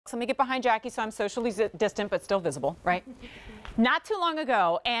Looks. Let me get behind Jackie so I'm socially distant but still visible, right? Not too long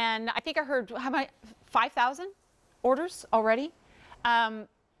ago, and I think I heard, how many, 5,000 orders already?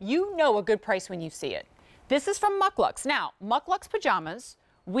 You know a good price when you see it. This is from MUK LUKS. Now, MUK LUKS pajamas,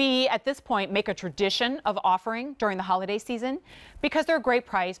 we at this point make a tradition of offering during the holiday season because they're a great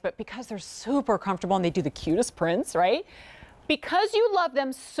price, but because they're super comfortable and they do the cutest prints, right? Because you love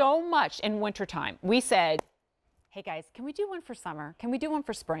them so much in wintertime, we said, hey guys, can we do one for summer? Can we do one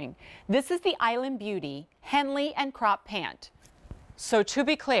for spring? This is the Island Beauty Henley and crop pant. So to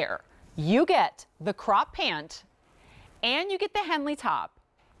be clear, you get the crop pant and you get the Henley top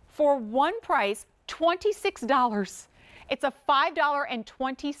for one price, $26. It's a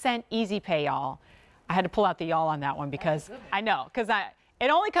 $5.20 easy pay, y'all. I had to pull out the y'all on that one because I know, because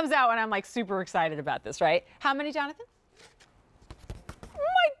it only comes out when I'm like super excited about this, right? How many, Jonathan? Oh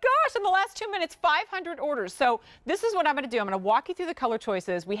my gosh, in the last 2 minutes, 500 orders. So this is what I'm going to do. I'm going to walk you through the color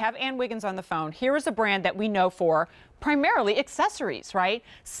choices. We have Ann Wiggins on the phone. Here is a brand that we know for primarily accessories, right?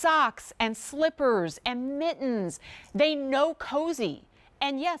 Socks and slippers and mittens. They know cozy.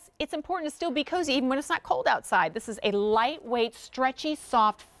 And yes, it's important to still be cozy even when it's not cold outside. This is a lightweight, stretchy,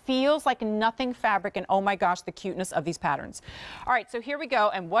 soft, feels like nothing fabric, and oh my gosh, the cuteness of these patterns. All right, so here we go,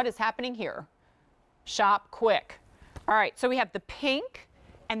 and what is happening here? Shop quick. All right, so we have the pink,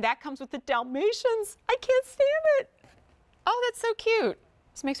 and that comes with the Dalmatians. I can't stand it. Oh, that's so cute.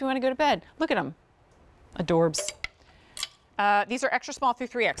 This makes me want to go to bed. Look at them. Adorbs. These are extra small through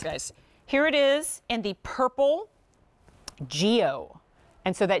 3X, guys. Here it is in the purple Geo.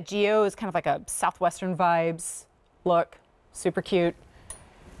 And so that Geo is kind of like a Southwestern vibes look, super cute.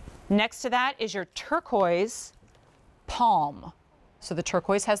 Next to that is your turquoise palm. So the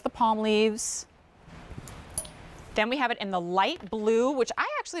turquoise has the palm leaves. Then we have it in the light blue, which I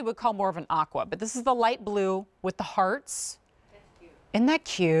actually would call more of an aqua, but this is the light blue with the hearts. That's cute. Isn't that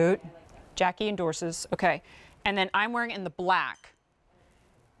cute? I like that. Jackie endorses. Okay. And then I'm wearing in the black.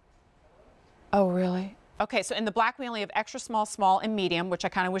 Oh, really? Okay, so in the black, we only have extra small, small, and medium, which I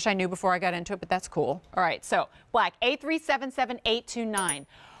kind of wish I knew before I got into it, but that's cool. All right, so black, 8377829.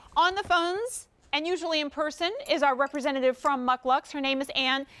 On the phones, and usually in person, is our representative from MUK LUKS. Her name is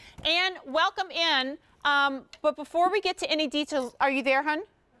Ann. Ann, welcome in. But before we get to any details, are you there, hun?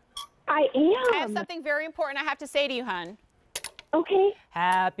 I am. I have something very important I have to say to you, hun. Okay.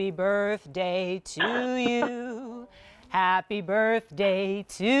 Happy birthday to you. Happy birthday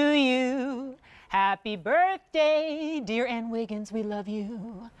to you. Happy birthday, dear Ann Wiggins, we love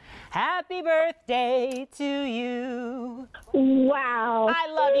you. Happy birthday to you. Wow.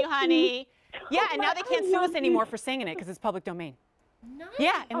 I love you, honey. Yeah, and now they can't sue us anymore for singing it because it's public domain. Nice.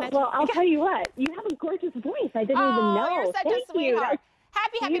 Yeah. And well, I'll tell you what, you have a gorgeous voice. I didn't even know. You're such Thank a sweetheart.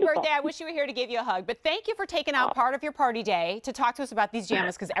 Happy beautiful. birthday. I wish you were here to give you a hug. But thank you for taking out part of your party day to talk to us about these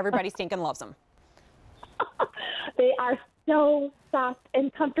jammas because everybody stinking loves them. They are so soft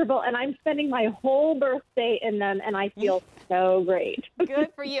and comfortable, and I'm spending my whole birthday in them, and I feel so great. Good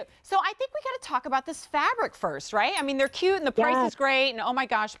for you. So I think we got to talk about this fabric first, right? I mean, they're cute, and the price is great, and oh my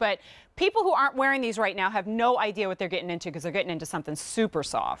gosh, but people who aren't wearing these right now have no idea what they're getting into because they're getting into something super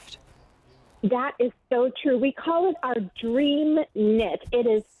soft. That is so true. We call it our dream knit. It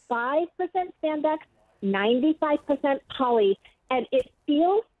is 5% spandex, 95% poly, and it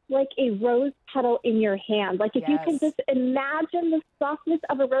feels like a rose petal in your hand. Like if you can just imagine the softness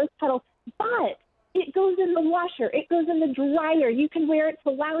of a rose petal, but it goes in the washer, it goes in the dryer. You can wear it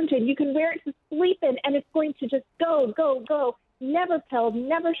to lounge in, you can wear it to sleep in, and it's going to just go, go, go. Never pill,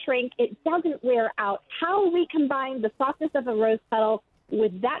 never shrink. It doesn't wear out. How we combine the softness of a rose petal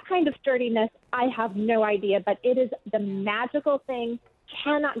with that kind of sturdiness, I have no idea, but it is the magical thing.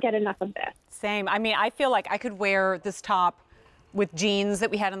 Cannot get enough of this. Same. I mean, I feel like I could wear this top with jeans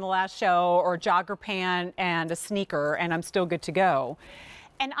that we had in the last show or a jogger pant and a sneaker, and I'm still good to go.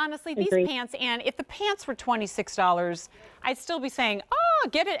 And honestly, these pants, and if the pants were $26, I'd still be saying, oh,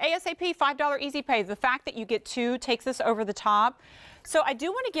 get it ASAP, $5 easy pay. The fact that you get two takes this over the top. So I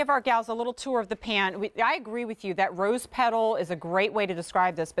do want to give our gals a little tour of the pant. I agree with you that rose petal is a great way to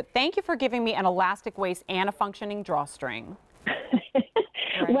describe this, but thank you for giving me an elastic waist and a functioning drawstring.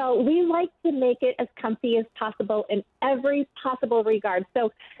 Right. Well, we like to make it as comfy as possible in every possible regard.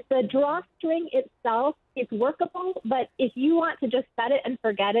 So the drawstring itself is workable, but if you want to just set it and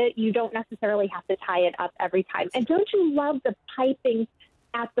forget it, you don't necessarily have to tie it up every time. And don't you love the piping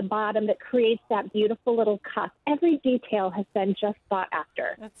at the bottom that creates that beautiful little cuff? Every detail has been just thought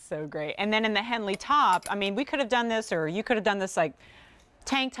after. That's so great. And then in the Henley top, I mean, we could have done this, or you could have done this like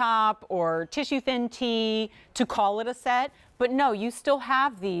tank top or tissue thin tee to call it a set. But no, you still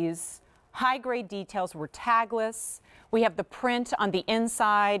have these high grade details. We're tagless. We have the print on the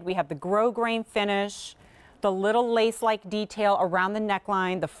inside. We have the grosgrain finish, the little lace-like detail around the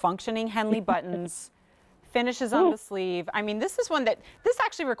neckline, the functioning Henley buttons, finishes on the sleeve. I mean, this is one that, this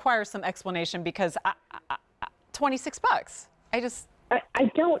actually requires some explanation because 26 bucks.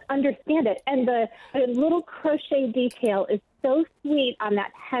 I don't understand it. And the little crochet detail is so sweet on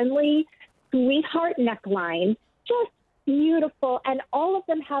that Henley sweetheart neckline. Just beautiful. And all of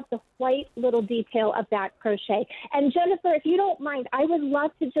them have the slight little detail of that crochet. And Jennifer, if you don't mind, I would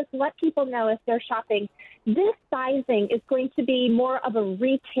love to just let people know if they're shopping, this sizing is going to be more of a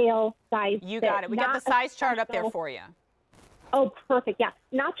retail size. You got it. We got the size chart up there for you. Oh, perfect. Yeah.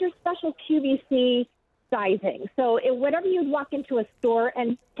 Not your special QVC sizing. So whatever you'd walk into a store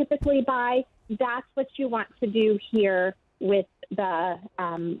and typically buy, that's what you want to do here with the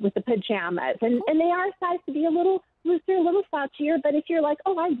pajamas. And they are sized to be a little looser, a little slouchier, but if you're like,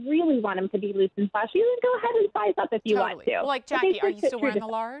 oh, I really want them to be loose and slouchy, then go ahead and size up if you want to. Well, like Jackie, are you still wearing the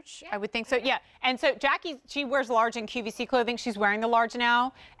large? I would think so, yeah. And so Jackie, she wears large in QVC clothing. She's wearing the large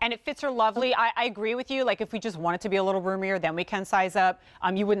now, and it fits her lovely. I agree with you. Like, if we just want it to be a little roomier, then we can size up.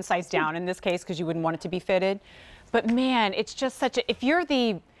 You wouldn't size down in this case because you wouldn't want it to be fitted. But man, it's just such a, if you're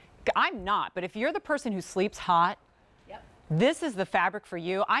the, I'm not, but if you're the person who sleeps hot, this is the fabric for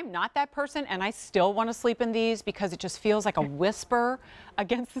you. I'm not that person, and I still want to sleep in these because it just feels like a whisper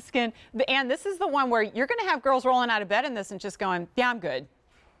against the skin. And this is the one where you're going to have girls rolling out of bed in this and just going, yeah, I'm good.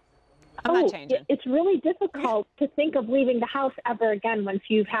 I'm not changing. It's really difficult to think of leaving the house ever again once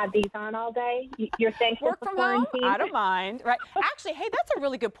you've had these on all day. You're thankful Work from home? I don't mind. Right. Actually, hey, that's a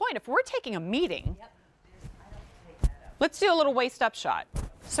really good point. If we're taking a meeting, let's do a little waist-up shot.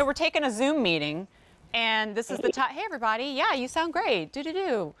 So we're taking a Zoom meeting. And this is the top. Hey, everybody. Yeah, you sound great.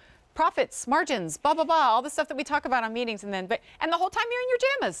 Do. Profits, margins, blah, blah, blah. All the stuff that we talk about on meetings. And the whole time you're in your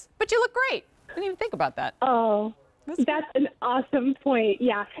jammas. But you look great. I didn't even think about that. Oh, that's an awesome point.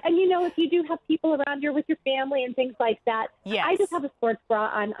 Yeah. And, you know, if you do have people around you with your family and things like that, yes. I just have a sports bra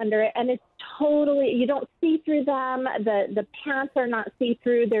on under it. And it's totally, you don't see through them. The pants are not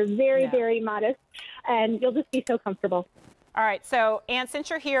see-through. They're very, very modest. And you'll just be so comfortable. All right, so Ann, since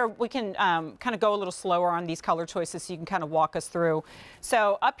you're here, we can kind of go a little slower on these color choices so you can kind of walk us through.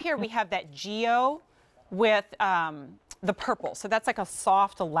 So up here we have that Geo with the purple. So that's like a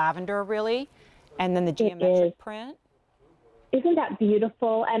soft lavender, really, and then the geometric print. Isn't that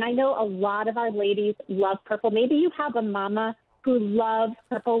beautiful? And I know a lot of our ladies love purple. Maybe you have a mama who loves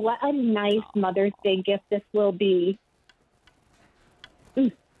purple. What a nice Mother's Day gift this will be.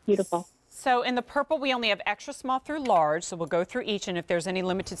 Beautiful. So in the purple, we only have extra small through large, so we'll go through each, and if there's any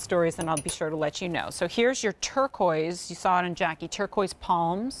limited stories, then I'll be sure to let you know. So here's your turquoise. You saw it in Jackie, turquoise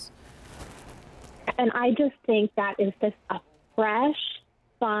palms. And I just think that is just a fresh,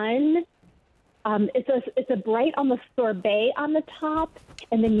 fun, it's a bright, almost sorbet on the top,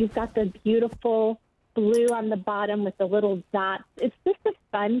 and then you've got the beautiful blue on the bottom with the little dots. It's just a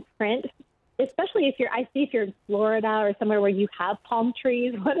fun print. Especially if you're in Florida or somewhere where you have palm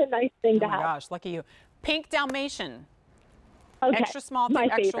trees. What a nice thing to have. Oh my gosh, lucky you. Pink Dalmatian. Okay. Extra small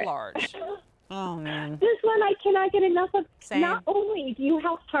through extra large. Oh, man. This one I cannot get enough of. Same. Not only do you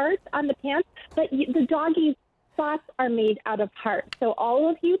have hearts on the pants, but the doggy spots are made out of hearts. So all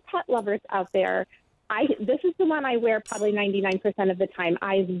of you pet lovers out there, this is the one I wear probably 99% of the time.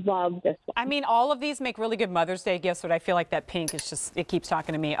 I love this one. I mean, all of these make really good Mother's Day gifts, but I feel like that pink is just, it keeps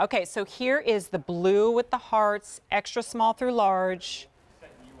talking to me. Okay, so here is the blue with the hearts, extra small through large.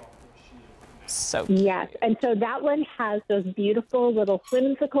 So cute. Yes, and so that one has those beautiful little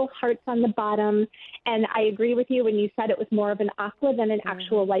whimsical hearts on the bottom. And I agree with you when you said it was more of an aqua than an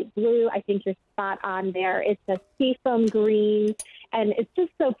actual light blue. I think you're spot on there. It's a seafoam green, and it's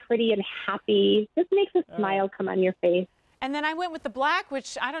just so pretty and happy. Just makes a smile come on your face. And then I went with the black,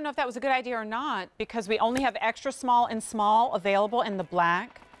 which I don't know if that was a good idea or not, because we only have extra small and small available in the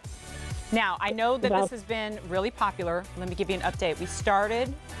black. Now, I know that this has been really popular. Let me give you an update. We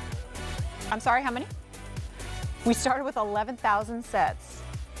started, I'm sorry, how many? We started with 11,000 sets.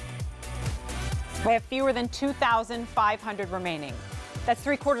 We have fewer than 2,500 remaining. That's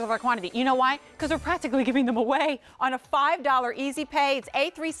 3/4 of our quantity. You know why? Because we're practically giving them away on a $5 easy pay. It's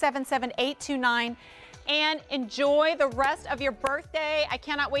A377829. And enjoy the rest of your birthday. I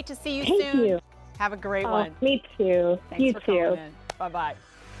cannot wait to see you soon. Thank you. Have a great one. Me too. Thanks you for too. calling in. Bye-bye.